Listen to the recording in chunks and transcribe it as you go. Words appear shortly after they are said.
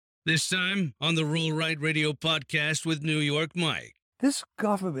This time on the Roll Right Radio podcast with New York Mike. This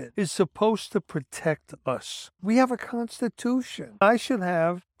government is supposed to protect us. We have a constitution. I should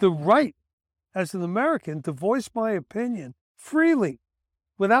have the right as an American to voice my opinion freely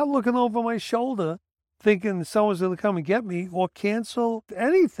without looking over my shoulder thinking someone's going to come and get me or cancel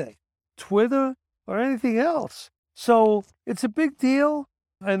anything, Twitter or anything else. So it's a big deal.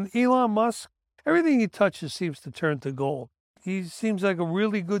 And Elon Musk, everything he touches seems to turn to gold. He seems like a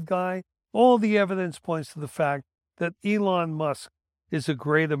really good guy. All the evidence points to the fact that Elon Musk is a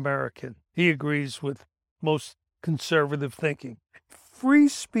great American. He agrees with most conservative thinking. Free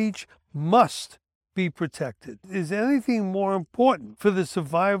speech must be protected. Is anything more important for the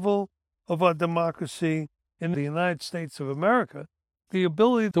survival of our democracy in the United States of America? The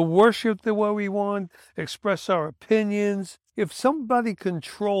ability to worship the way we want, express our opinions. If somebody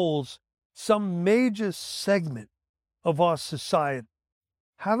controls some major segment of our society,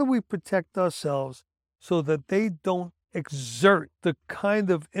 how do we protect ourselves so that they don't exert the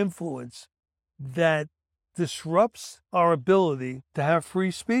kind of influence that disrupts our ability to have free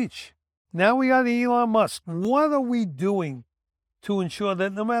speech? Now we got Elon Musk. What are we doing to ensure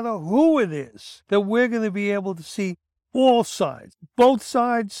that no matter who it is, that we're going to be able to see all sides, both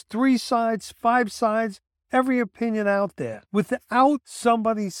sides, 3 sides, 5 sides, every opinion out there, without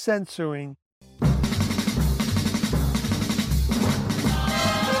somebody censoring?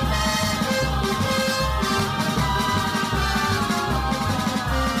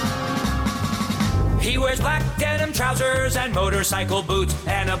 He wears black denim trousers and motorcycle boots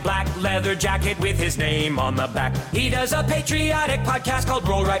and a black leather jacket with his name on the back. He does a patriotic podcast called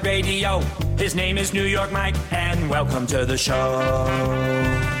Roll Right Radio. His name is New York Mike, and welcome to the show.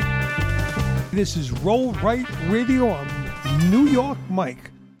 This is Roll Right Radio. I'm New York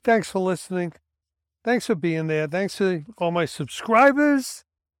Mike. Thanks for listening. Thanks for being there. Thanks to all my subscribers.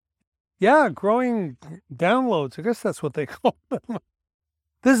 Yeah, growing downloads. I guess that's what they call them.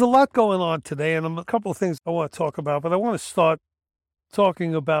 There's a lot going on today, and a couple of things I want to talk about, but I want to start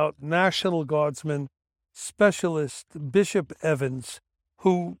talking about National Guardsman Specialist Bishop Evans,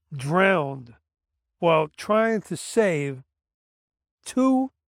 who drowned while trying to save 2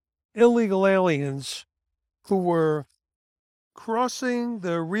 illegal aliens who were crossing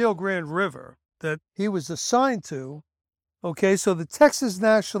the Rio Grande River that he was assigned to. Okay, so the Texas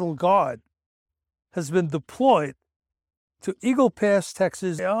National Guard has been deployed to Eagle Pass,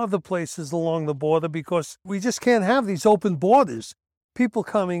 Texas, and other places along the border, because we just can't have these open borders. People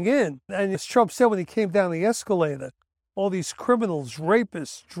coming in. And as Trump said when he came down the escalator, all these criminals,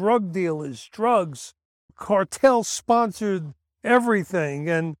 rapists, drug dealers, drugs, cartel-sponsored everything,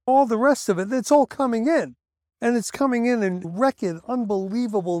 and all the rest of it, it's all coming in. And it's coming in record,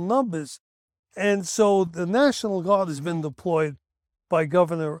 unbelievable numbers. And so the National Guard has been deployed by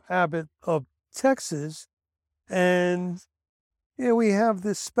Governor Abbott of Texas. And we have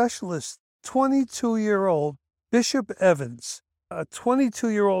this specialist, 22-year-old Bishop Evans, a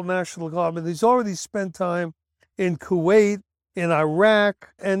 22-year-old National Guardman. He's already spent time in Kuwait, in Iraq,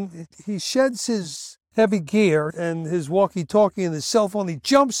 and he sheds his heavy gear and his walkie-talkie and his cell phone. He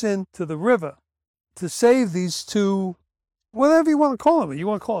jumps into the river to save these 2, whatever you want to call them. You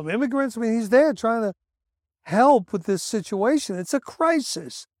want to call them immigrants? I mean, he's there trying to help with this situation. It's a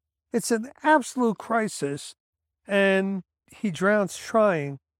crisis. It's an absolute crisis. And he drowns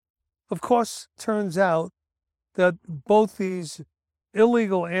trying. Of course, turns out that both these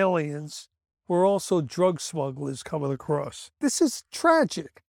illegal aliens were also drug smugglers coming across. This is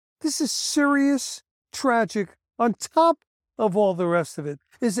tragic. This is serious, tragic, on top of all the rest of it.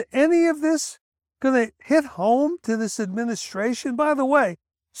 Is any of this going to hit home to this administration? By the way,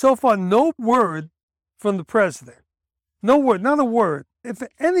 so far, no word from the president. No word, not a word. If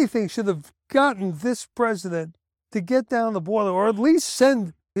anything should have gotten this president to get down the border, or at least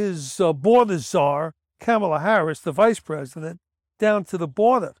send his border czar, Kamala Harris, the vice president, down to the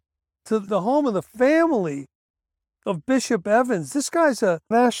border, to the home of the family of Bishop Evans. This guy's a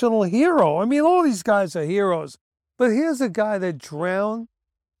national hero. I mean, all these guys are heroes. But here's a guy that drowned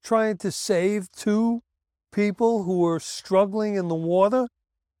trying to save 2 people who were struggling in the water.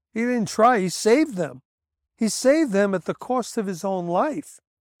 He didn't try, he saved them. He saved them at the cost of his own life.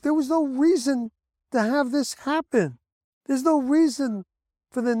 There was no reason to have this happen. There's no reason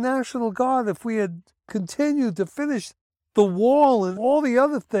for the National Guard, if we had continued to finish the wall and all the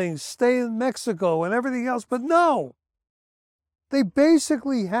other things, stay in Mexico and everything else. But no, they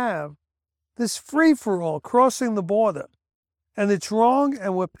basically have this free-for-all crossing the border. And it's wrong,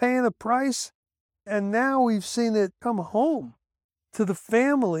 and we're paying a price. And now we've seen it come home to the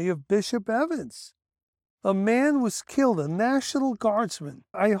family of Bishop Evans. A man was killed, a National Guardsman.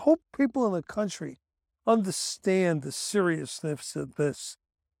 I hope people in the country understand the seriousness of this.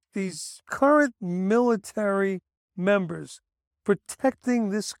 These current military members protecting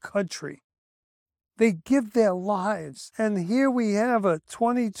this country, they give their lives. And here we have a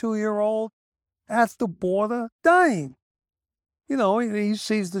 22-year-old at the border dying. You know, he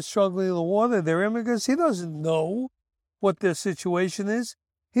sees the struggling of the water. They're immigrants. He doesn't know what their situation is.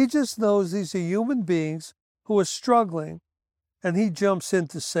 He just knows these are human beings who are struggling, and he jumps in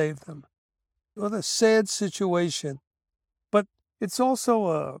to save them. What a sad situation. But it's also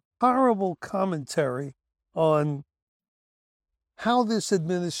a horrible commentary on how this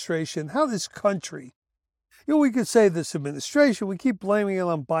administration, how this country, you know, we could say this administration, we keep blaming it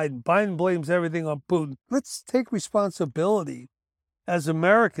on Biden. Biden blames everything on Putin. Let's take responsibility as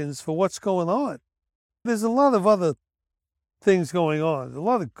Americans for what's going on. There's a lot of other things going on, a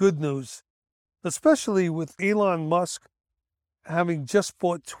lot of good news, especially with Elon Musk having just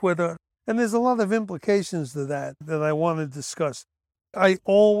bought Twitter. And there's a lot of implications to that I want to discuss. I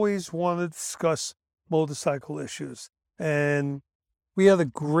always want to discuss motorcycle issues. And we had a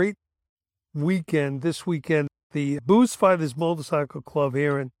great weekend this weekend. The Booze Fighters Motorcycle Club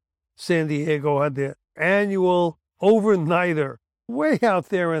here in San Diego had their annual overnighter way out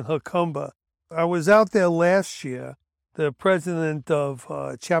there in Jacumba. I was out there last year, the president of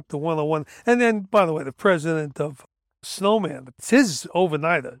Chapter 101, and then, by the way, the president of Snowman. It's his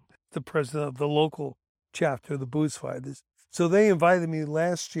overnighter, the president of the local chapter of the Booze Fighters. So they invited me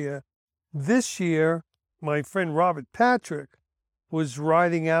last year. This year, my friend Robert Patrick was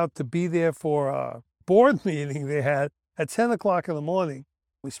riding out to be there for a board meeting they had at 10 o'clock in the morning.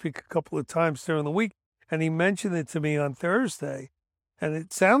 We speak a couple of times during the week, and he mentioned it to me on Thursday. And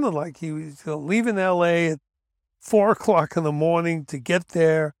it sounded like he was leaving L.A. at 4 o'clock in the morning to get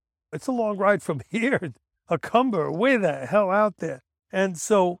there. It's a long ride from here, Jacumba, way the hell out there. And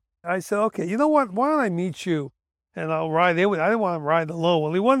so I said, okay, you know what? Why don't I meet you and I'll ride there with you. I didn't want to ride alone.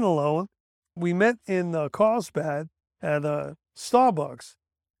 Well, he wasn't alone. We met in Carlsbad at Starbucks.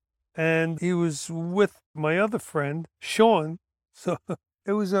 And he was with my other friend, Sean. So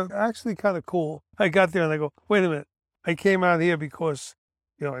it was actually kind of cool. I got there and I go, wait a minute. I came out here because,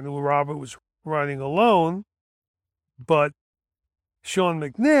 you know, I knew Robert was riding alone, but Sean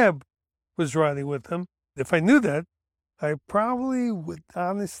McNabb was riding with him. If I knew that, I probably would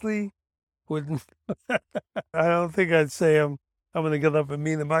honestly wouldn't. I don't think I'd say I'm going to get up and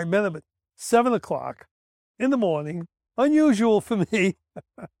meet him. I met him at 7 o'clock in the morning. Unusual for me.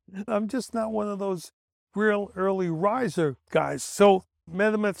 I'm just not one of those real early riser guys. So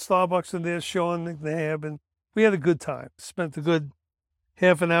met him at Starbucks and there's Sean McNabb, and we had a good time. Spent a good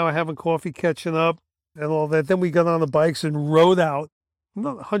half an hour having coffee, catching up and all that. Then we got on the bikes and rode out,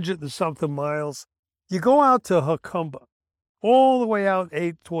 100 and something miles. You go out to Jacumba, all the way out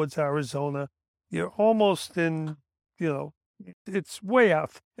 8 towards Arizona. You're almost in, you know, it's way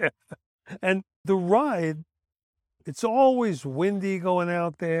out there. And the ride, it's always windy going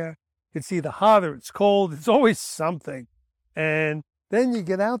out there. It's either hot or it's cold. It's always something. And then you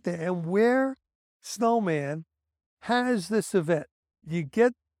get out there, and where Snowman has this event, you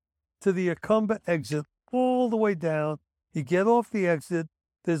get to the Jacumba exit all the way down. You get off the exit.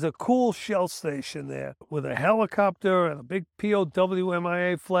 There's a cool Shell station there with a helicopter and a big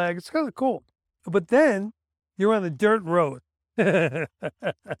POWMIA flag. It's kind of cool. But then you're on a dirt road. Yeah,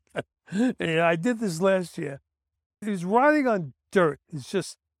 I did this last year. Is riding on dirt is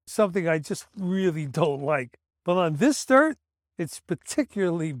just something I just really don't like. But on this dirt, it's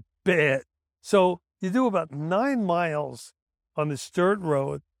particularly bad. So you do about 9 miles on this dirt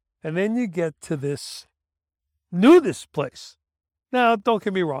road, and then you get to this nudist place. Now, don't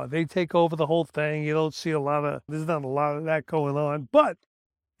get me wrong. They take over the whole thing. You don't see there's not a lot of that going on, but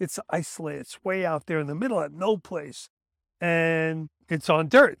it's isolated. It's way out there in the middle of no place. And it's on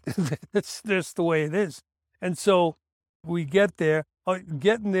dirt. It's just the way it is. And so we get there.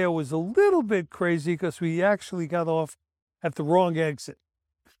 Getting there was a little bit crazy because we actually got off at the wrong exit.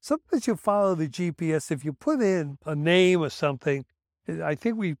 Sometimes you follow the GPS. If you put in a name or something, I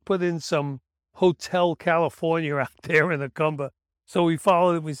think we put in some Hotel California out there in Jacumba. So we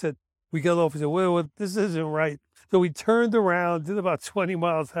followed it. We said, we got off. We said, wait, this isn't right. So we turned around, did about 20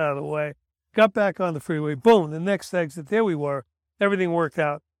 miles out of the way, got back on the freeway. Boom, the next exit, there we were. Everything worked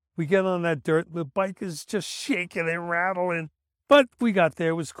out. We get on that dirt. The bike is just shaking and rattling. But we got there.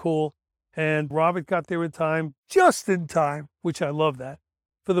 It was cool. And Robert got there in time, just in time, which I love that,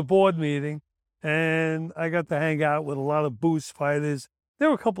 for the board meeting. And I got to hang out with a lot of Booze Fighters. There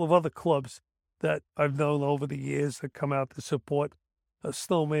were a couple of other clubs that I've known over the years that come out to support a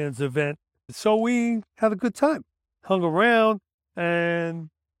Snowman's event. So we had a good time, hung around and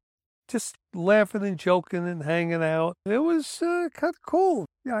just laughing and joking and hanging out. It was kind of cool.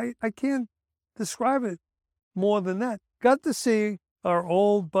 Yeah, I can't describe it more than that. Got to see our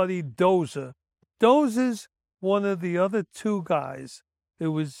old buddy Dozer. Dozer's one of the other two guys. It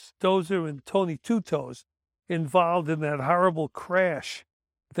was Dozer and Tony Two Toes involved in that horrible crash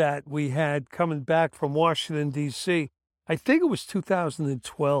that we had coming back from Washington, D.C. I think it was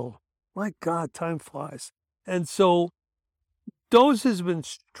 2012. My God, time flies. And so Dozer's been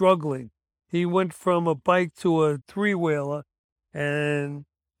struggling. He went from a bike to a three-wheeler, and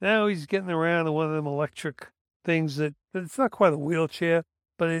now he's getting around in one of them electric things that it's not quite a wheelchair,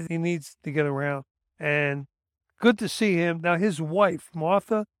 but he needs to get around. And good to see him. Now, his wife,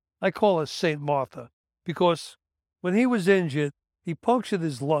 Martha, I call her Saint Martha, because when he was injured, he punctured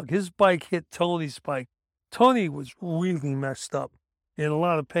his lug. His bike hit Tony's bike. Tony was really messed up, in a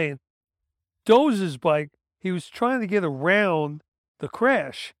lot of pain. Dozer's bike, he was trying to get around the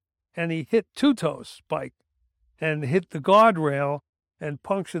crash, and he hit Two Toes' bike and hit the guardrail and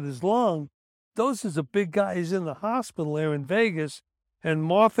punctured his lung. Dozer's a big guy. He's in the hospital there in Vegas, and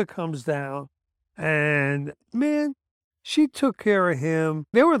Martha comes down, and man, she took care of him.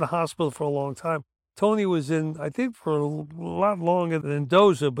 They were in the hospital for a long time. Tony was in, I think, for a lot longer than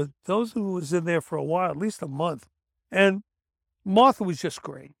Dozer, but Dozer was in there for a while, at least a month. And Martha was just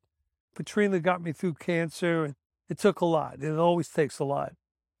great. Katrina got me through cancer, and it took a lot. It always takes a lot.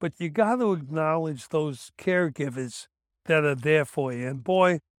 But you got to acknowledge those caregivers that are there for you. And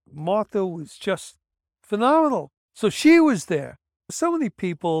boy, Martha was just phenomenal. So she was there. So many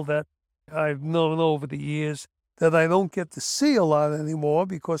people that I've known over the years that I don't get to see a lot anymore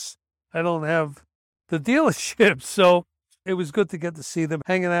because I don't have the dealership. So it was good to get to see them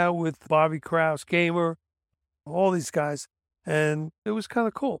hanging out with Bobby Krause, Gamer, all these guys. And it was kind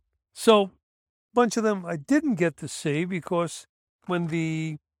of cool. So a bunch of them I didn't get to see because when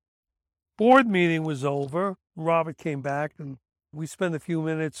the board meeting was over, Robert came back and we spent a few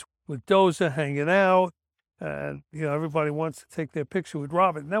minutes with Dozer hanging out. And, everybody wants to take their picture with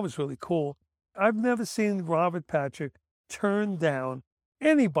Robert. And that was really cool. I've never seen Robert Patrick turn down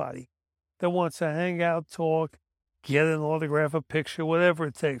anybody that wants to hang out, talk, get an autograph, a picture, whatever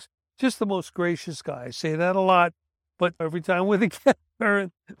it takes. Just the most gracious guy. I say that a lot, but every time we're together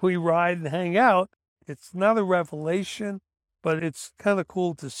and we ride and hang out, it's not a revelation, but it's kind of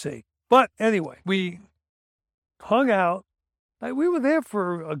cool to see. But anyway, we hung out. We were there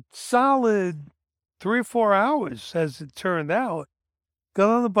for a solid 3 or 4 hours, as it turned out.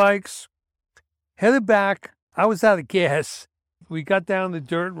 Got on the bikes, headed back. I was out of gas. We got down the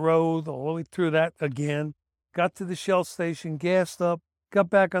dirt road, all the way through that again. Got to the Shell station, gassed up,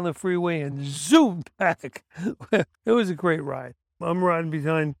 got back on the freeway, and zoomed back. It was a great ride. I'm riding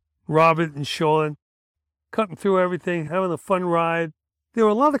behind Robert and Sean, cutting through everything, having a fun ride. There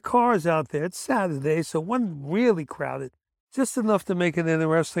were a lot of cars out there. It's Saturday, so it wasn't really crowded. Just enough to make it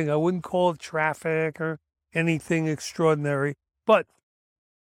interesting. I wouldn't call it traffic or anything extraordinary. But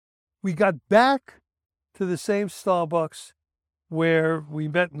we got back to the same Starbucks where we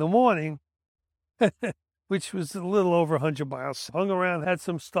met in the morning, which was a little over 100 miles. Hung around, had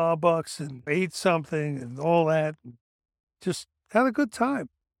some Starbucks and ate something and all that. Just had a good time.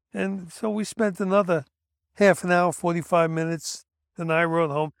 And so we spent another half an hour, 45 minutes. Then I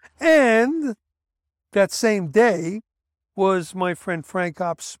rode home. And that same day was my friend Frank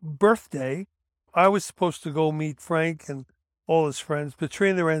Opp's birthday. I was supposed to go meet Frank and all his friends.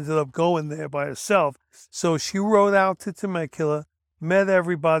 Katrina ended up going there by herself. So she rode out to Temecula, met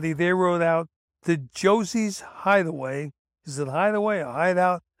everybody. They rode out to Josie's Hideaway. Is it Hideaway or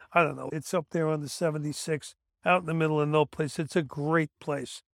Hideout? I don't know. It's up there on the 76, out in the middle of no place. It's a great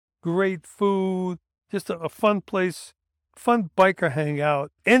place. Great food. Just a fun place. Fun biker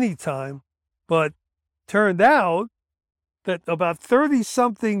hangout anytime. But turned out that about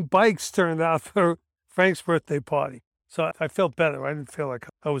 30-something bikes turned out for Frank's birthday party. So I felt better. I didn't feel like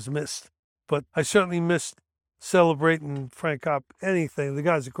I was missed. But I certainly missed celebrating Frank Opp anything. The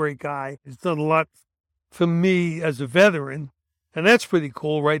guy's a great guy. He's done a lot for me as a veteran. And that's pretty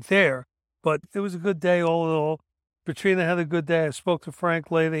cool right there. But it was a good day all in all. Katrina had a good day. I spoke to Frank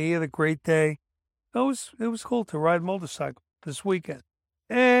later. He had a great day. It was cool to ride motorcycle this weekend.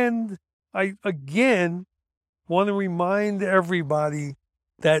 And I, again, want to remind everybody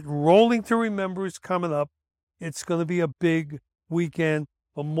that Rolling to Remember is coming up. It's going to be a big weekend,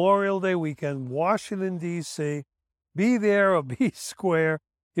 Memorial Day weekend, Washington, D.C. Be there or be square.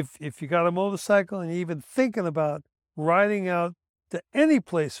 If you got a motorcycle and you're even thinking about riding out to any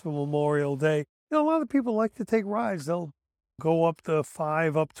place for Memorial Day, a lot of people like to take rides. They'll go up the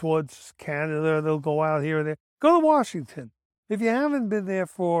 5 up towards Canada. They'll go out here and there. Go to Washington. If you haven't been there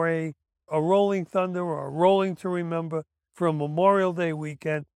for a Rolling Thunder or a Rolling to Remember for a Memorial Day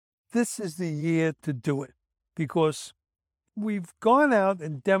weekend, this is the year to do it, because we've gone out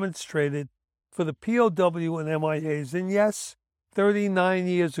and demonstrated for the POW and MIAs. And yes, 39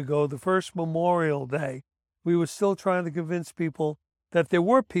 years ago, the first Memorial Day, we were still trying to convince people that there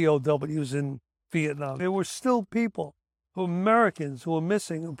were POWs in Vietnam. There were still people, Americans, who were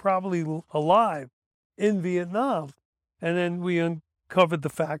missing and probably alive in Vietnam. And then we uncovered the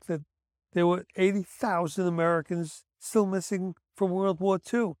fact that there were 80,000 Americans still missing from World War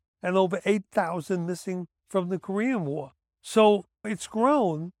II and over 8,000 missing from the Korean War. So it's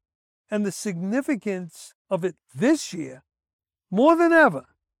grown, and the significance of it this year, more than ever,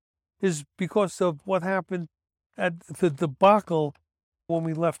 is because of what happened at the debacle when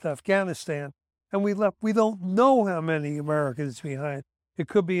we left Afghanistan. And we don't know how many Americans behind. It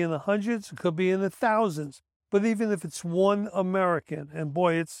could be in the hundreds, it could be in the thousands. But even if it's one American, and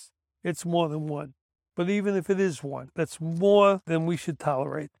boy, it's more than one. But even if it is one, that's more than we should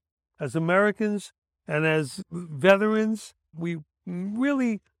tolerate. As Americans and as veterans, we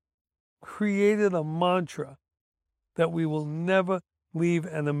really created a mantra that we will never leave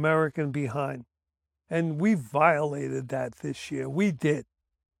an American behind. And we violated that this year. We did.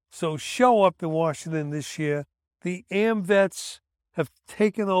 So show up in Washington this year. The AMVETS have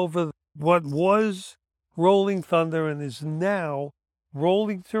taken over what was Rolling Thunder and is now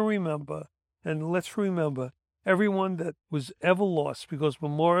Rolling to Remember. And let's remember everyone that was ever lost, because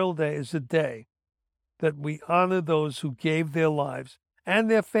Memorial Day is a day that we honor those who gave their lives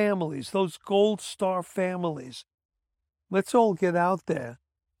and their families, those Gold Star families. Let's all get out there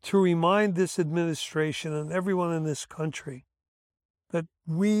to remind this administration and everyone in this country that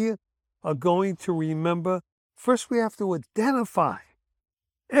we are going to remember. First, we have to identify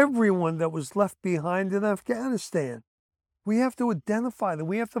everyone that was left behind in Afghanistan. We have to identify them.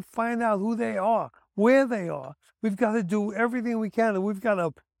 We have to find out who they are, where they are. We've got to do everything we can, and we've got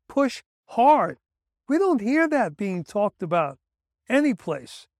to push hard. We don't hear that being talked about any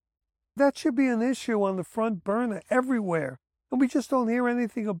place. That should be an issue on the front burner everywhere, and we just don't hear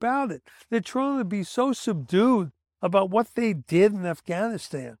anything about it. They're trying to be so subdued about what they did in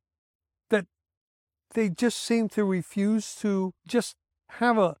Afghanistan that they just seem to refuse to just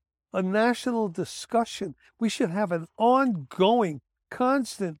have a national discussion. We should have an ongoing,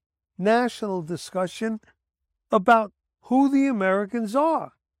 constant national discussion about who the Americans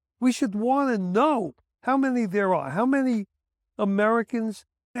are. We should want to know how many there are, how many Americans.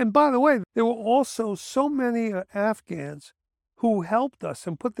 And by the way, there were also so many Afghans who helped us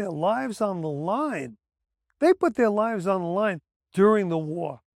and put their lives on the line. They put their lives on the line during the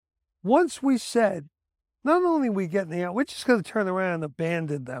war. Once we said, not only are we getting out, we're just going to turn around and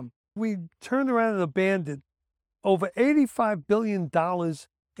abandon them. We turned around and abandoned over $85 billion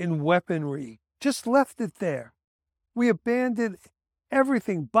in weaponry, just left it there. We abandoned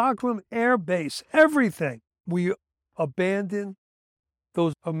everything, Bagram Air Base, everything. We abandoned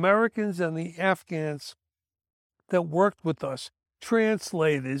those Americans and the Afghans that worked with us,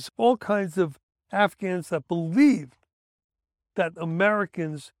 translators, all kinds of Afghans that believed that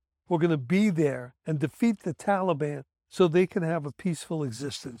Americans were going to be there and defeat the Taliban so they can have a peaceful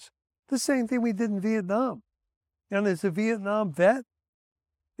existence. The same thing we did in Vietnam. And as a Vietnam vet,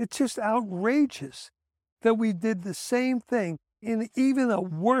 it's just outrageous that we did the same thing in even a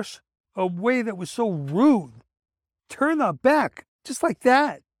way that was so rude. Turn our back, just like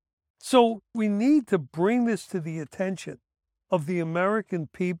that. So we need to bring this to the attention of the American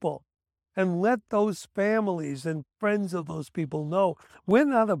people and let those families and friends of those people know we're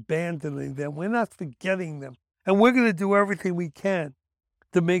not abandoning them, we're not forgetting them, and we're going to do everything we can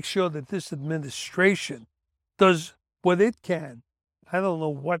to make sure that this administration does what it can. I don't know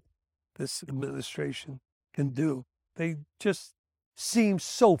what this administration can do. They just seem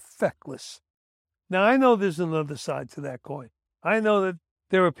so feckless. Now, I know there's another side to that coin. I know that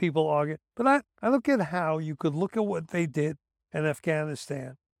there are people arguing, but I don't get how you could look at what they did in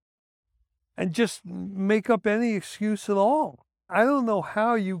Afghanistan and just make up any excuse at all. I don't know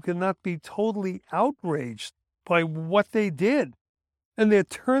how you cannot be totally outraged by what they did. And they're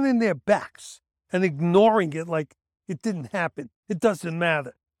turning their backs and ignoring it like it didn't happen. It doesn't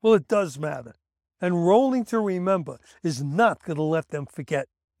matter. Well, it does matter. And Rolling to Remember is not going to let them forget,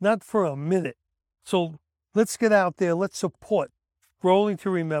 not for a minute. So let's get out there. Let's support Rolling to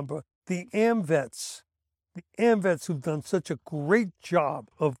Remember, the AMVETS who've done such a great job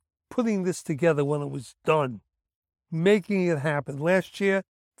of putting this together when it was done, making it happen. Last year,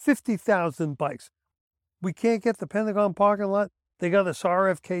 50,000 bikes. we can't get the Pentagon parking lot, they got this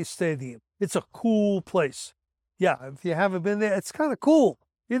RFK Stadium. It's a cool place. Yeah, if you haven't been there, it's kind of cool.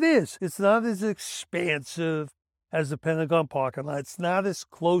 It is. It's not as expansive as the Pentagon parking lot. It's not as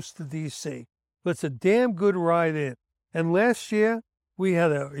close to D.C., but it's a damn good ride in. And last year, we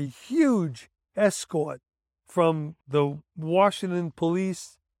had a huge escort from the Washington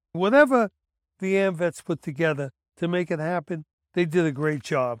police. Whatever the AMVETS put together to make it happen, they did a great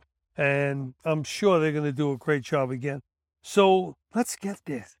job. And I'm sure they're going to do a great job again. So let's get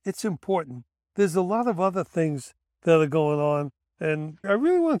there. It's important. There's a lot of other things that are going on. And I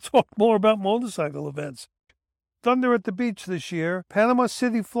really want to talk more about motorcycle events. Thunder at the Beach this year, Panama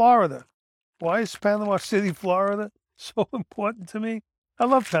City, Florida. Why is Panama City, Florida so important to me? I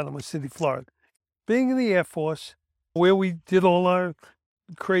love Panama City, Florida. Being in the Air Force, where we did all our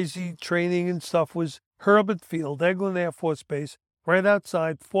crazy training and stuff, was Herbert Field, Eglin Air Force Base, right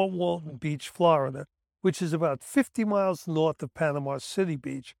outside Fort Walton Beach, Florida, which is about 50 miles north of Panama City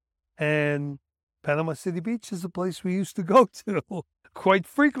Beach. And Panama City Beach is a place we used to go to quite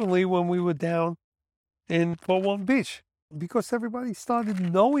frequently when we were down in Fort Walton Beach. Because everybody started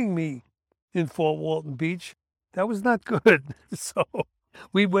knowing me in Fort Walton Beach, that was not good. So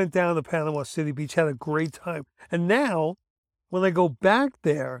we went down to Panama City Beach, had a great time. And now, when I go back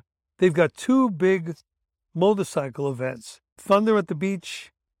there, they've got two big motorcycle events. Thunder at the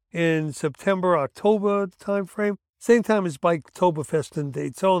Beach in September, October timeframe, same time as Biketoberfest in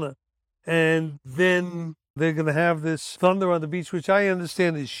Daytona. And then they're going to have this Thunder on the Beach, which I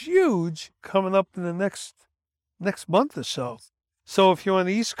understand is huge, coming up in the next month or so. So if you're on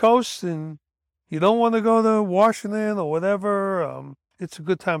the East Coast and you don't want to go to Washington or whatever, it's a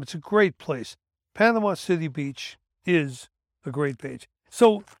good time. It's a great place. Panama City Beach is a great beach.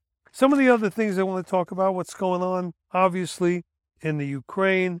 So some of the other things I want to talk about, what's going on, obviously, in the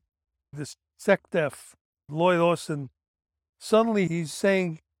Ukraine, this SecDef, Lloyd Austin, suddenly he's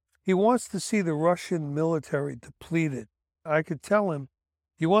saying he wants to see the Russian military depleted. I could tell him,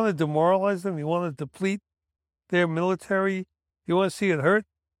 you want to demoralize them? You want to deplete their military? You want to see it hurt?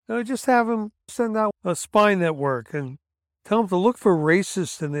 No, just have them send out a spy network and tell them to look for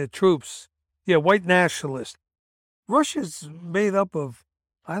racists in their troops. Yeah, white nationalists. Russia's made up of,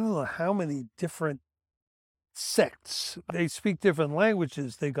 I don't know how many different sects. They speak different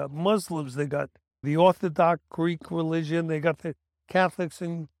languages. They got Muslims. They got the Orthodox Greek religion. They got the Catholics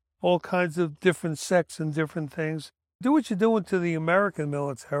and all kinds of different sects and different things. Do what you're doing to the American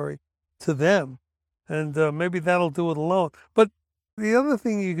military, to them, and maybe that'll do it alone. But the other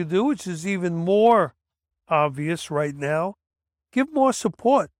thing you could do, which is even more obvious right now, give more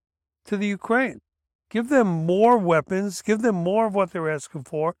support to the Ukraine. Give them more weapons, give them more of what they're asking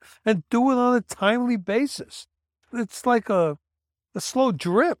for, and do it on a timely basis. It's like a slow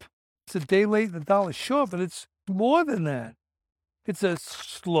drip. It's a day late and a dollar short, but it's more than that. It's a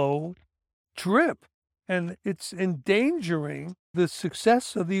slow drip, and it's endangering the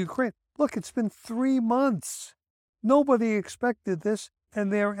success of the Ukraine. Look, it's been 3 months. Nobody expected this,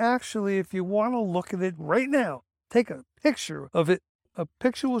 and they're actually, if you want to look at it right now, take a picture of it. A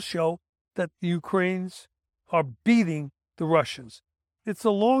picture will show that the Ukrainians are beating the Russians. It's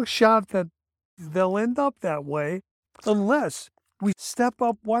a long shot that they'll end up that way unless we step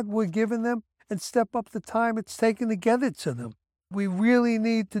up what we're giving them and step up the time it's taken to get it to them. We really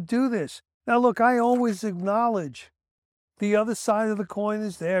need to do this. Now, look, I always acknowledge the other side of the coin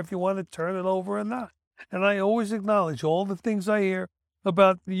is there if you want to turn it over or not. And I always acknowledge all the things I hear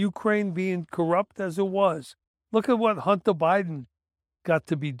about the Ukraine being corrupt as it was. Look at what Hunter Biden got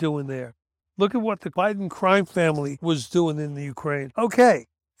to be doing there. Look at what the Biden crime family was doing in the Ukraine. Okay,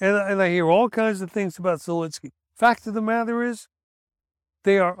 and I hear all kinds of things about Zelensky. Fact of the matter is,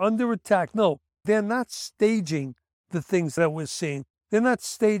 they are under attack. No, they're not staging the things that we're seeing. They're not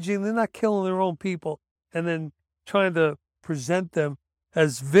staging, they're not killing their own people and then trying to present them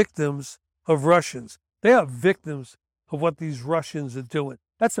as victims of Russians. They are victims of what these Russians are doing.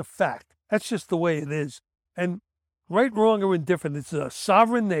 That's a fact. That's just the way it is. And right, wrong, or indifferent, it's a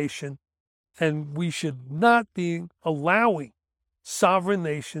sovereign nation, and we should not be allowing sovereign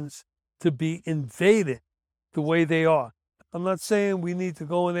nations to be invaded the way they are. I'm not saying we need to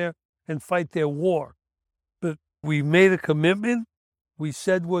go in there and fight their war, but we made a commitment. We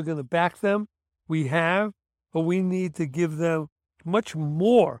said we're going to back them. We have, but we need to give them much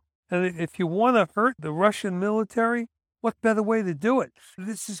more. And if you want to hurt the Russian military, what better way to do it?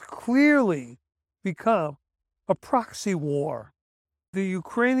 This has clearly become a proxy war. The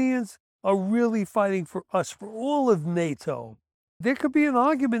Ukrainians are really fighting for us, for all of NATO. There could be an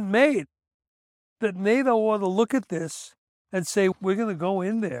argument made that NATO ought to look at this and say, we're going to go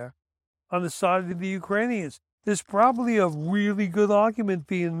in there on the side of the Ukrainians. There's probably a really good argument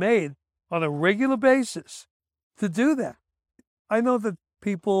being made on a regular basis to do that. I know that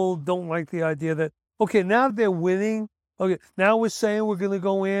people don't like the idea that, okay, now they're winning. Okay, now we're saying we're going to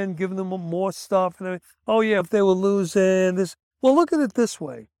go in, giving them more stuff. And oh, yeah, if they were losing this. Well, look at it this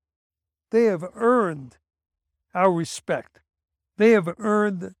way. They have earned our respect. They have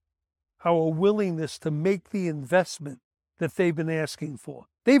earned our willingness to make the investment that they've been asking for.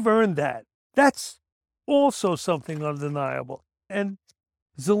 They've earned that. That's also something undeniable. And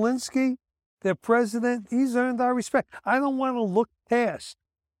Zelensky, their president, he's earned our respect. I don't want to look past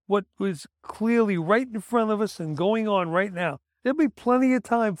what was clearly right in front of us and going on right now. There'll be plenty of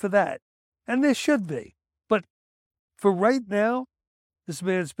time for that. And there should be. But for right now, this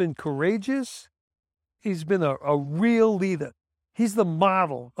man's been courageous. He's been a real leader. He's the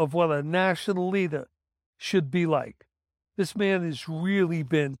model of what a national leader should be like. This man has really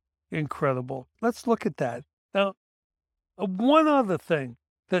been incredible. Let's look at that. Now, one other thing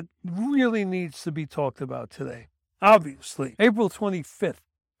that really needs to be talked about today. Obviously, April 25th,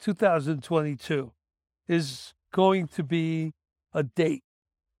 2022 is going to be a date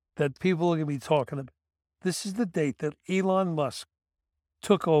that people are going to be talking about. This is the date that Elon Musk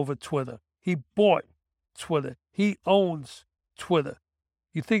took over Twitter. He bought Twitter. He owns Twitter.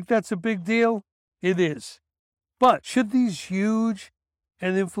 You think that's a big deal? It is. But should these huge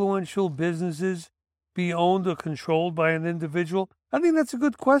and influential businesses be owned or controlled by an individual? I think that's a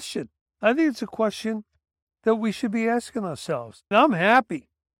good question. I think it's a question that we should be asking ourselves. And I'm happy.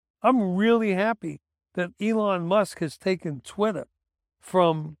 I'm really happy that Elon Musk has taken Twitter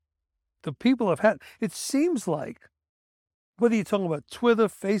from the people have had. It seems like, whether you're talking about Twitter,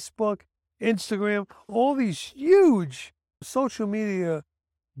 Facebook, Instagram, all these huge social media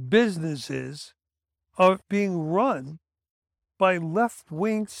businesses are being run by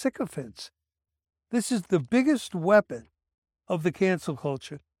left-wing sycophants. This is the biggest weapon of the cancel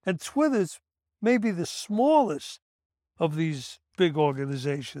culture. And Twitter's maybe the smallest of these big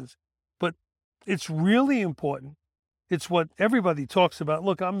organizations, but it's really important. It's what everybody talks about.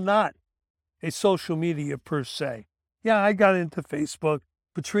 Look, I'm not a social media per se. Yeah, I got into Facebook.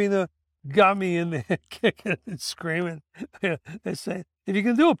 Patrina got me in there kicking and screaming. They say, if you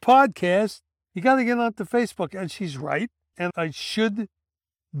can do a podcast, you got to get onto Facebook. And she's right. And I should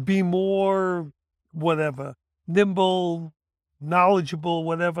be more, whatever, nimble, knowledgeable,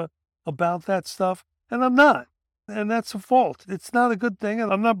 whatever, about that stuff. And I'm not. And that's a fault. It's not a good thing.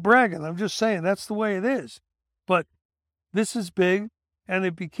 And I'm not bragging. I'm just saying that's the way it is. But this is big. And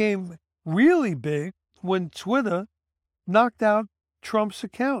it became really big when Twitter knocked out Trump's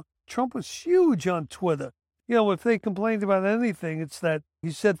account. Trump was huge on Twitter. You know, if they complained about anything, it's that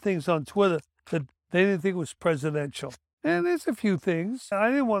he said things on Twitter that they didn't think was presidential. And there's a few things. I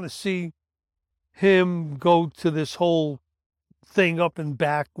didn't want to see him go to this whole thing up and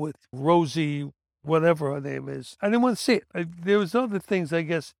back with Rosie, whatever her name is. I didn't want to see it. There was other things, I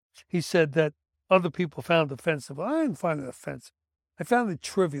guess, he said that other people found offensive. I didn't find it offensive. I found it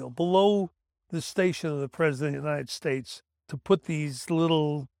trivial. Below the station of the President of the United States to put these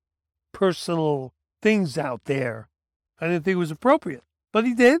little personal things out there, I didn't think it was appropriate. But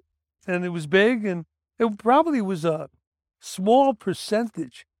he did, and it was big, and it probably was a small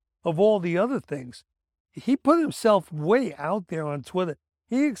percentage of all the other things. He put himself way out there on Twitter.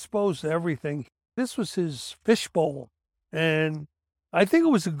 He exposed everything. This was his fishbowl, and I think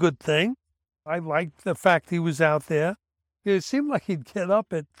it was a good thing. I liked the fact he was out there. It seemed like he'd get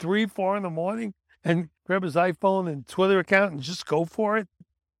up at 3, 4 in the morning and grab his iPhone and Twitter account and just go for it.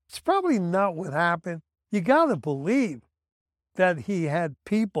 It's probably not what happened. You got to believe that he had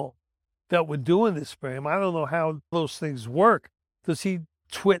people that were doing this for him. I don't know how those things work. Does he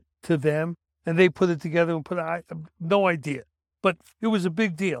twit to them and they put it together and put it? I have no idea. But it was a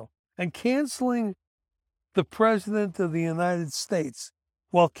big deal. And canceling the President of the United States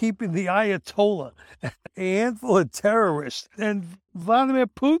while keeping the Ayatollah, a handful of terrorists, and Vladimir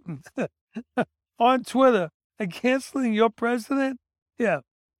Putin on Twitter and canceling your president, yeah,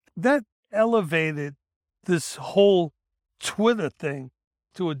 that elevated this whole Twitter thing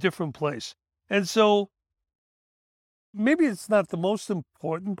to a different place. And so maybe it's not the most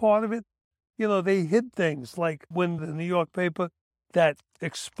important part of it. You know, they hid things like when the New York paper that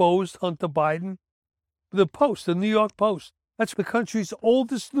exposed Hunter Biden, the Post, the New York Post, that's the country's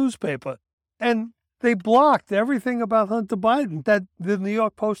oldest newspaper. And they blocked everything about Hunter Biden that the New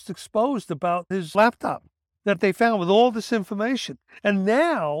York Post exposed about his laptop that they found with all this information. And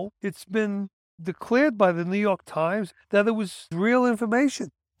now it's been declared by the New York Times that it was real information.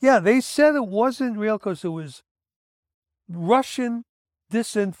 Yeah, they said it wasn't real because it was Russian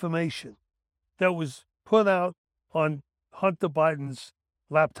disinformation. that was put out on Hunter Biden's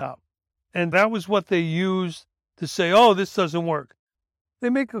laptop. And that was what they used to say, oh, this doesn't work. They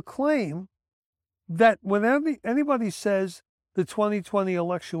make a claim that when anybody says the 2020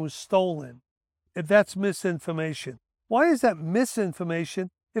 election was stolen, if that's misinformation. Why is that misinformation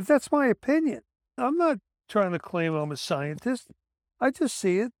if that's my opinion? I'm not trying to claim I'm a scientist. I just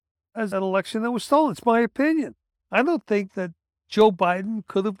see it as an election that was stolen. It's my opinion. I don't think that Joe Biden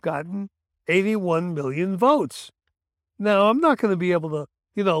could have gotten 81 million votes. Now, I'm not going to be able to,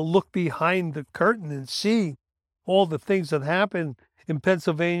 look behind the curtain and see all the things that happened in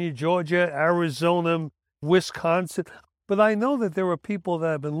Pennsylvania, Georgia, Arizona, Wisconsin. But I know that there are people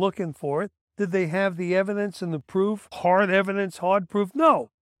that have been looking for it. Did they have the evidence and the proof? Hard evidence, hard proof? No.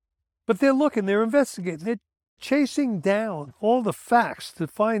 But they're looking, they're investigating, they're chasing down all the facts to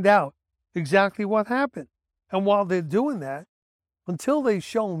find out exactly what happened. And while they're doing that, until they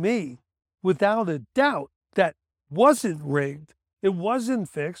show me without a doubt that wasn't rigged, it wasn't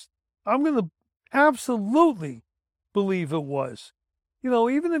fixed, I'm going to absolutely believe it was.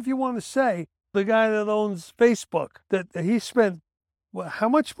 Even if you want to say the guy that owns Facebook, that he spent, how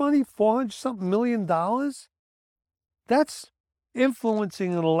much money? 400-something million dollars? That's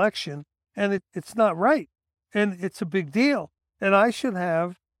influencing an election, and it's not right. And it's a big deal. And I should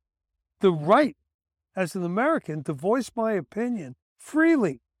have the right, as an American, to voice my opinion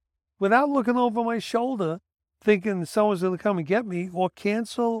freely without looking over my shoulder, thinking someone's going to come and get me or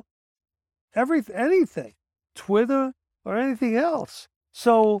cancel anything, Twitter or anything else.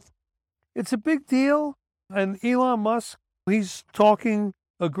 So it's a big deal. And Elon Musk, he's talking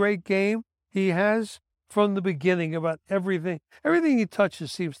a great game. He has from the beginning about everything. Everything he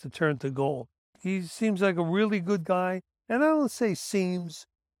touches seems to turn to gold. He seems like a really good guy. And I don't say seems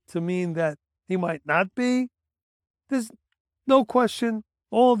to mean that he might not be. There's no question.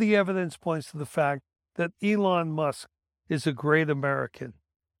 All the evidence points to the fact that Elon Musk is a great American.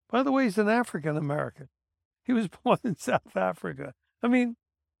 By the way, he's an African American. He was born in South Africa. I mean,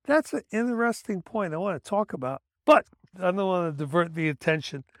 that's an interesting point I want to talk about. But I don't want to divert the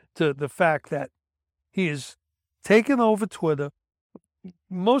attention to the fact that he has taken over Twitter.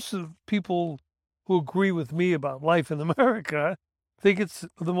 Most of the people who agree with me about life in America think it's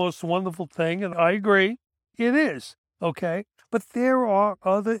the most wonderful thing, and I agree. It is, okay? But there are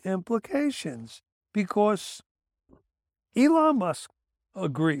other implications because Elon Musk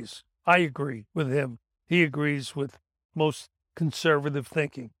agrees. I agree with him. He agrees with most conservative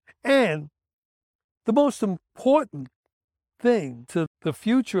thinking. And the most important thing to the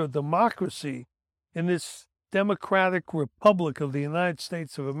future of democracy in this democratic republic of the United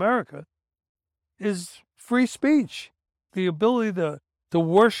States of America is free speech, the ability to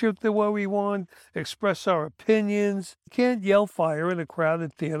worship the way we want, express our opinions. You can't yell fire in a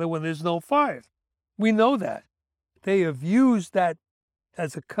crowded theater when there's no fire. We know that. They have used that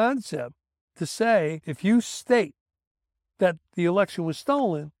as a concept to say, if you state that the election was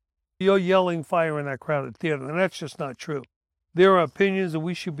stolen, you're yelling fire in that crowded theater. And that's just not true. There are opinions and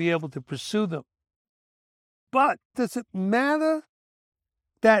we should be able to pursue them. But does it matter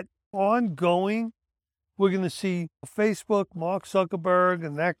that ongoing, we're going to see Facebook, Mark Zuckerberg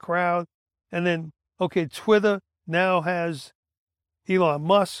and that crowd, and then, okay, Twitter now has Elon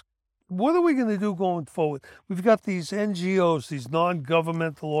Musk. What are we going to do going forward? We've got these NGOs, these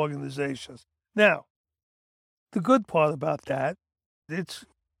non-governmental organizations. Now, the good part about that, it's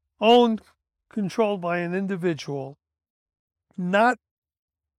owned, controlled by an individual, not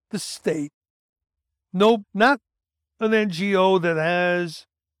the state. No, not an NGO that has,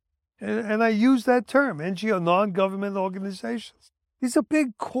 and I use that term, NGO, non-government organizations. These are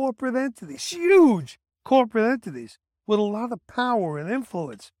big corporate entities, huge corporate entities with a lot of power and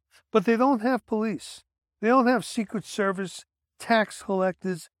influence. But they don't have police. They don't have Secret Service, tax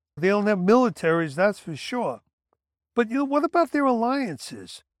collectors. They don't have militaries, that's for sure. But what about their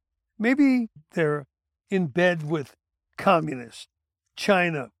alliances? Maybe they're in bed with communists,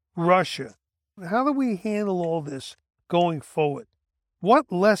 China, Russia. How do we handle all this going forward? What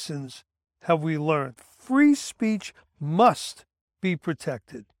lessons have we learned? Free speech must be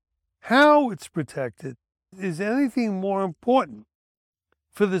protected. How it's protected is anything more important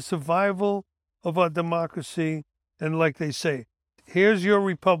for the survival of our democracy. And like they say, here's your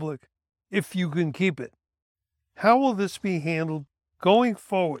republic if you can keep it. How will this be handled going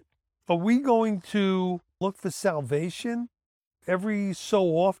forward? Are we going to look for salvation every so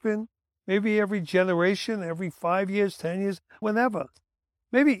often? Maybe every generation, every 5 years, 10 years, whenever.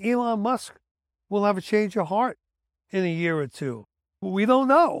 Maybe Elon Musk will have a change of heart in a year or two. We don't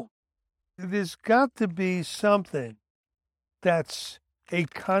know. There's got to be something that's a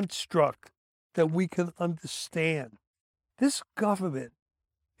construct that we can understand. This government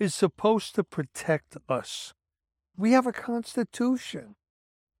is supposed to protect us. We have a constitution.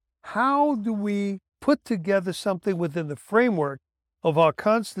 How do we put together something within the framework of our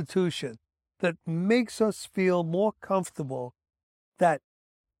constitution that makes us feel more comfortable that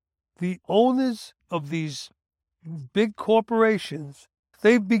the owners of these big corporations,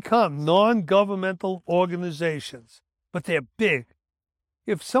 they've become non-governmental organizations, but they're big.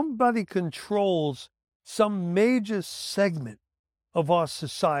 If somebody controls some major segment of our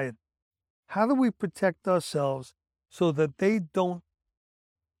society, how do we protect ourselves so that they don't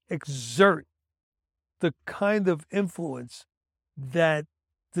exert the kind of influence that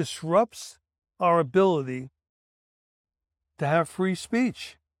disrupts our ability to have free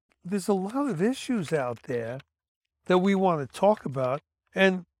speech? There's a lot of issues out there that we want to talk about,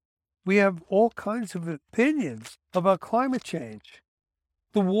 and we have all kinds of opinions about climate change,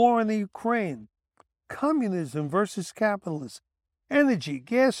 the war in the Ukraine, communism versus capitalism, energy,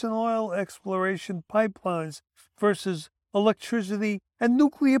 gas and oil exploration pipelines versus electricity and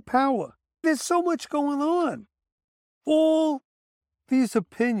nuclear power. There's so much going on. All these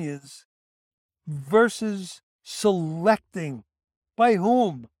opinions versus selecting by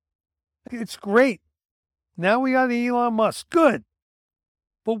whom. It's great. Now we got Elon Musk. Good.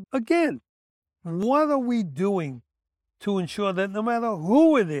 But again, what are we doing to ensure that no matter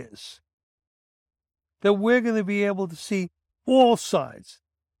who it is, that we're going to be able to see all sides,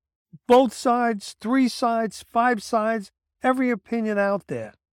 both sides, 3 sides, 5 sides, every opinion out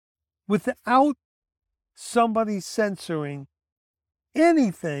there, without somebody censoring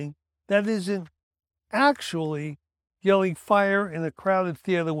anything that isn't actually yelling fire in a crowded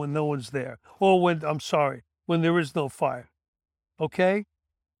theater when no one's there, or when there is no fire. Okay?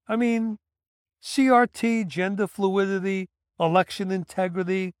 I mean, CRT, gender fluidity, election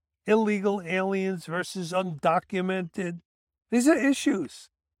integrity, illegal aliens versus undocumented. These are issues.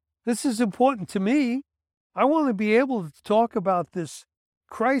 This is important to me. I want to be able to talk about this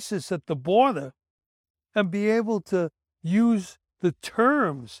crisis at the border and be able to use the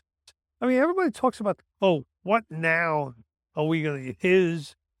terms. I mean, everybody talks about, what noun are we going to use?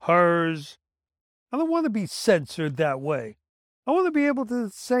 His, hers. I don't want to be censored that way. I want to be able to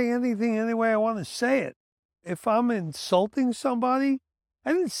say anything any way I want to say it. If I'm insulting somebody,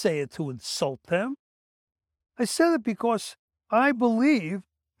 I didn't say it to insult them. I said it because I believe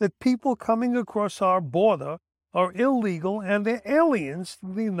that people coming across our border are illegal and they're aliens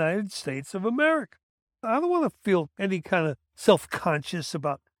to the United States of America. I don't want to feel any kind of self-conscious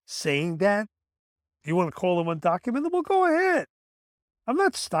about saying that. You want to call them undocumented? Well, go ahead. I'm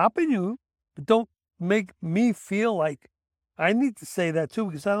not stopping you, but don't make me feel like I need to say that too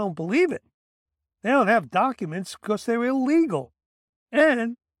because I don't believe it. They don't have documents because they're illegal.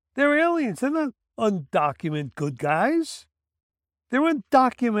 And they're aliens. They're not undocumented good guys. They're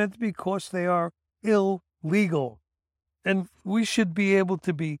undocumented because they are illegal. And we should be able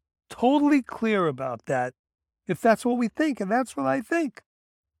to be totally clear about that if that's what we think, and that's what I think.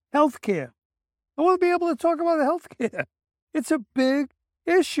 Healthcare. I want to be able to talk about healthcare. It's a big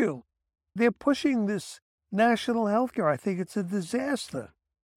issue. They're pushing this national healthcare. I think it's a disaster.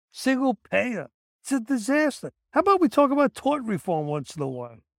 Single payer. It's a disaster. How about we talk about tort reform once in a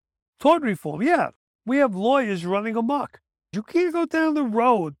while? Tort reform, yeah. We have lawyers running amok. You can't go down the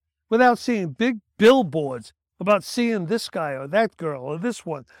road without seeing big billboards about seeing this guy or that girl or this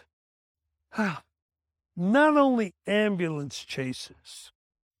one. Not only ambulance chases,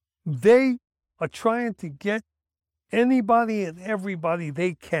 they are trying to get anybody and everybody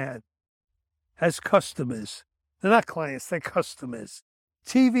they can as customers. They're not clients, they're customers.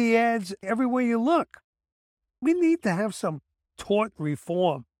 TV ads everywhere you look. We need to have some tort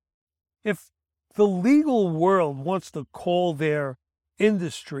reform. If the legal world wants to call their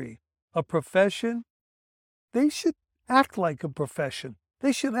industry a profession, they should act like a profession.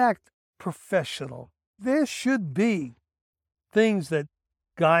 They should act professional. There should be things that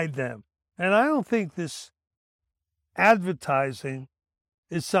guide them. And I don't think this advertising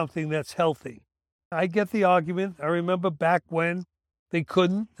is something that's healthy. I get the argument. I remember back when they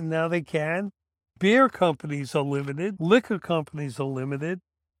couldn't, and now they can. Beer companies are limited. Liquor companies are limited.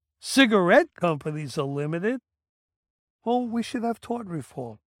 Cigarette companies are limited. Well, we should have tort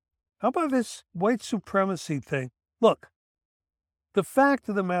reform. How about this white supremacy thing? Look, the fact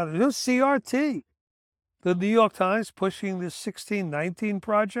of the matter is CRT. The New York Times pushing this 1619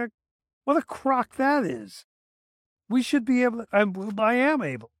 project. What a crock that is. We should be able to, I am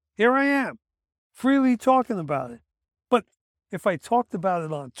able. Here I am, freely talking about it. But if I talked about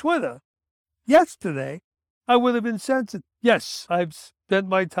it on Twitter yesterday, I would have been censored. Yes, I've spent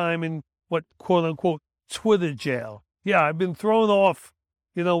my time in what quote unquote Twitter jail. Yeah, I've been thrown off.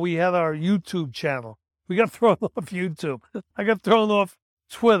 We had our YouTube channel. We got thrown off YouTube. I got thrown off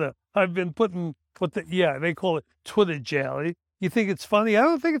Twitter. I've been putting they call it Twitter jail. You think it's funny? I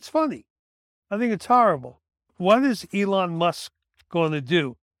don't think it's funny. I think it's horrible. What is Elon Musk going to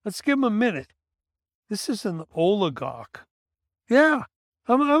do? Let's give him a minute. This is an oligarch. Yeah,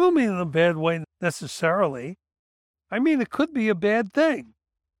 I don't mean in a bad way necessarily. I mean, it could be a bad thing.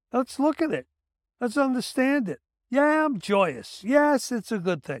 Let's look at it. Let's understand it. Yeah, I'm joyous. Yes, it's a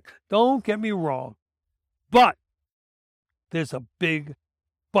good thing. Don't get me wrong. But there's a big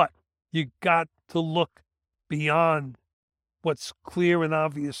but. You got to look beyond what's clear and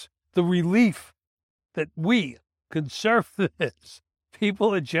obvious. The relief that we, conservatives,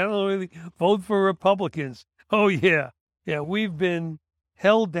 people that generally vote for Republicans, oh yeah, we've been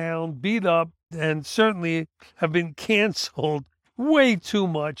held down, beat up, and certainly have been canceled way too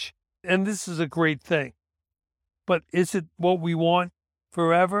much. And this is a great thing. But is it what we want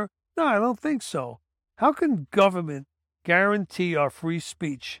forever? No, I don't think so. How can government guarantee our free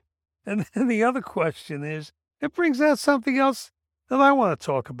speech? And then the other question is, it brings out something else that I want to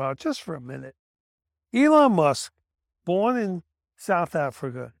talk about just for a minute. Elon Musk, born in South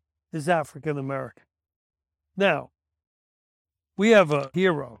Africa, is African American. Now, we have a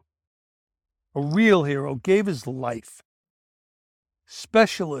hero, a real hero, gave his life.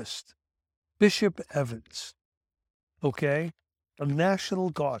 Specialist, Bishop Evans, okay? A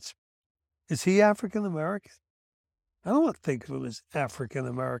National Guardsman. Is he African American? I don't think of him as African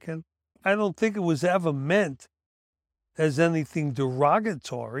American. I don't think it was ever meant as anything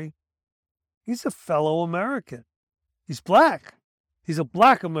derogatory. He's a fellow American. He's black. He's a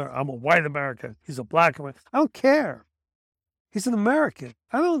black American. I'm a white American. He's a black American. I don't care. He's an American.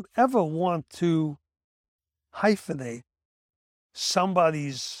 I don't ever want to hyphenate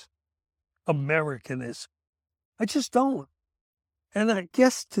somebody's Americanism. I just don't. And I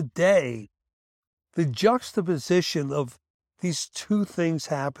guess today, the juxtaposition of these two things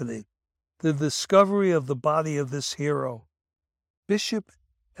happening, the discovery of the body of this hero, Bishop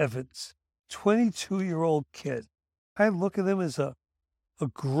Evans, 22-year-old kid. I look at him as a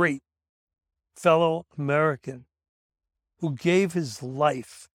great fellow American who gave his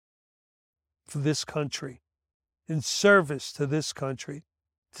life for this country, in service to this country,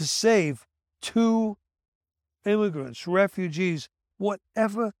 to save two immigrants, refugees,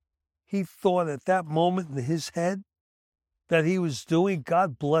 whatever he thought at that moment in his head that he was doing,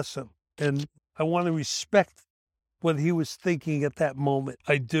 God bless him. And I want to respect what he was thinking at that moment.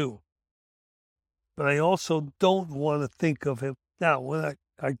 I do. But I also don't want to think of him. Now, when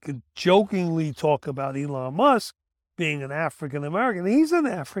I could jokingly talk about Elon Musk being an African American, he's an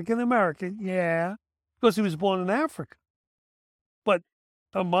African American, yeah, because he was born in Africa. But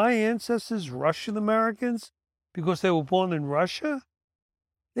are my ancestors Russian Americans because they were born in Russia?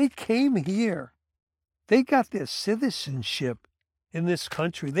 They came here. They got their citizenship in this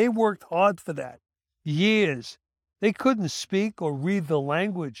country. They worked hard for that. Years. They couldn't speak or read the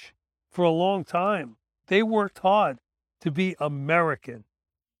language for a long time. They worked hard to be American,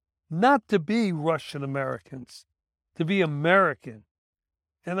 not to be Russian Americans, to be American.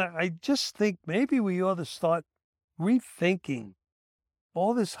 And I just think maybe we ought to start rethinking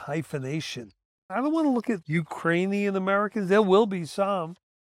all this hyphenation. I don't want to look at Ukrainian Americans. There will be some.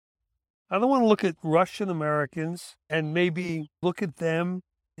 I don't want to look at Russian Americans and maybe look at them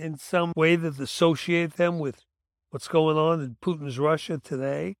in some way that associate them with what's going on in Putin's Russia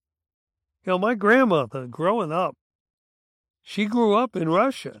today. My grandmother, growing up, she grew up in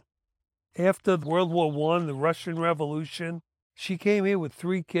Russia. After World War I, the Russian Revolution, she came here with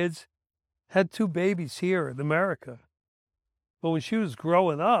 3 kids, had 2 babies here in America. But when she was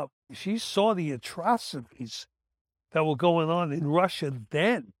growing up, she saw the atrocities that were going on in Russia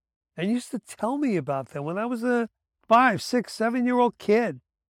then. And used to tell me about them when I was a 5, 6, 7-year-old kid.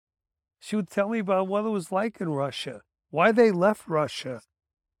 She would tell me about what it was like in Russia, why they left Russia,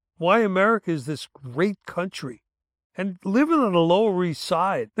 why America is this great country. And living on the Lower East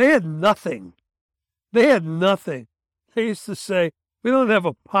Side, they had nothing. They had nothing. They used to say, we don't have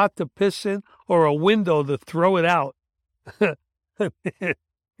a pot to piss in or a window to throw it out.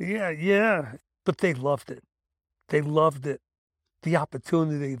 Yeah. But they loved it. They loved it. The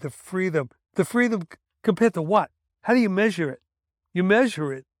opportunity, the freedom compared to what? How do you measure it? You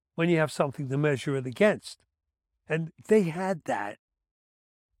measure it when you have something to measure it against. And they had that.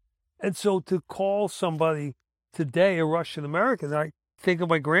 And so to call somebody today a Russian American, I think of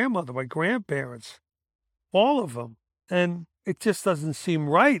my grandmother, my grandparents, all of them. And it just doesn't seem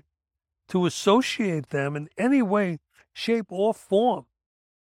right to associate them in any way, shape, or form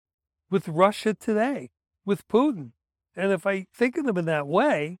with Russia today, with Putin. And if I think of them in that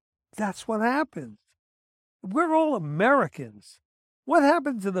way, that's what happens. We're all Americans. What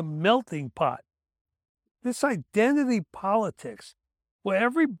happened to the melting pot? This identity politics, where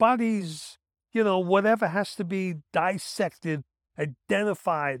everybody's, whatever has to be dissected,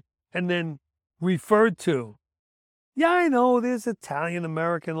 identified, and then referred to. Yeah, I know there's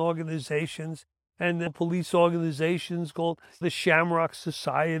Italian-American organizations and the police organizations called the Shamrock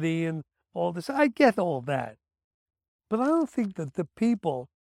Society and all this. I get all that. But I don't think that the people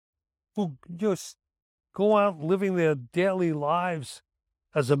who just go out living their daily lives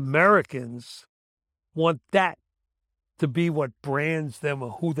as Americans want that to be what brands them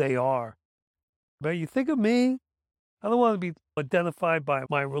or who they are. But you think of me, I don't want to be identified by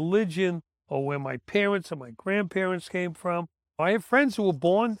my religion or where my parents or my grandparents came from. I have friends who were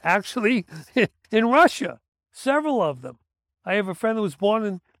born actually in Russia, several of them. I have a friend who was born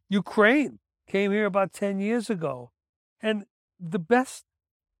in Ukraine, came here about 10 years ago. And the best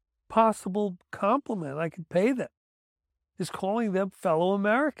possible compliment I could pay them is calling them fellow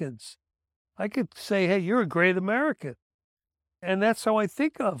Americans. I could say, hey, you're a great American. And that's how I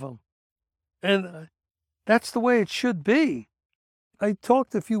think of them. And that's the way it should be. I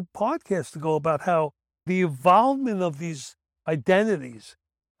talked a few podcasts ago about how the evolvement of these identities,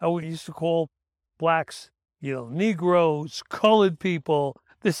 how we used to call blacks, Negroes, colored people,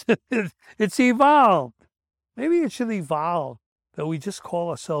 it's evolved. Maybe it should evolve that we just call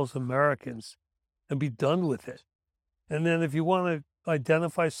ourselves Americans and be done with it. And then if you want to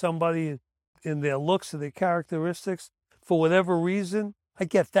identify somebody in their looks or their characteristics for whatever reason, I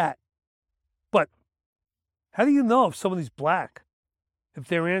get that. But how do you know if somebody's black, if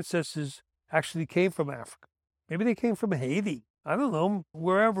their ancestors actually came from Africa? Maybe they came from Haiti. I don't know,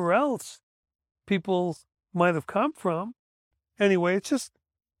 wherever else people might have come from. Anyway, it's just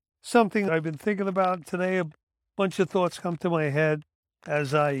something I've been thinking about today. A bunch of thoughts come to my head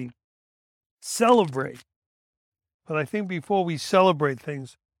as I celebrate. But I think before we celebrate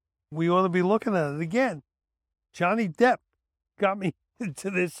things, we ought to be looking at it again. Johnny Depp got me into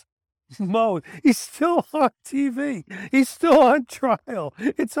this mode. He's still on TV. He's still on trial.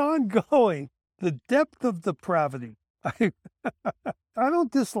 It's ongoing. The depth of depravity. I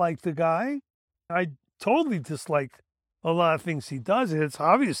don't dislike the guy. I totally dislike a lot of things he does. And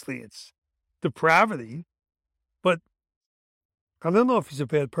it's depravity. But I don't know if he's a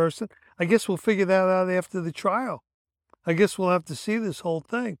bad person. I guess we'll figure that out after the trial. I guess we'll have to see this whole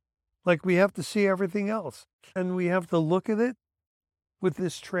thing like we have to see everything else. And we have to look at it with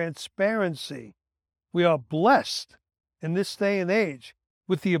this transparency. We are blessed in this day and age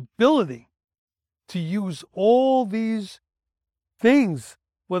with the ability to use all these things,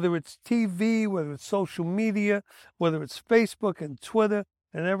 whether it's TV, whether it's social media, whether it's Facebook and Twitter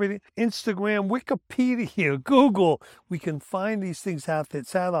and everything, Instagram, Wikipedia, Google. We can find these things out there.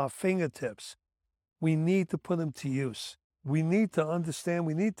 It's at our fingertips. We need to put them to use. We need to understand.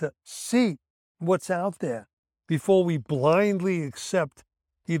 We need to see what's out there before we blindly accept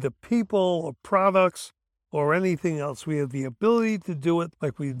either people or products or anything else. We have the ability to do it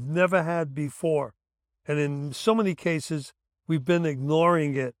like we've never had before. And in so many cases, we've been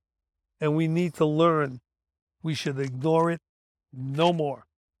ignoring it, and we need to learn we should ignore it no more.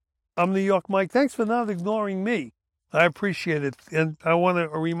 I'm New York Mike. Thanks for not ignoring me. I appreciate it. And I want to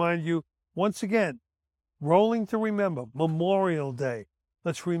remind you once again, rolling to remember, Memorial Day.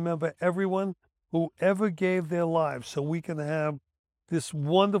 Let's remember everyone who ever gave their lives so we can have this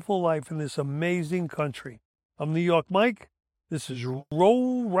wonderful life in this amazing country. I'm New York Mike. This is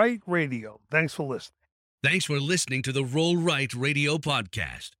Roll Right Radio. Thanks for listening. Thanks for listening to the Roll Right Radio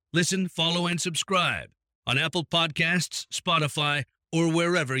podcast. Listen, follow, and subscribe on Apple Podcasts, Spotify, or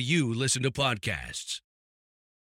wherever you listen to podcasts.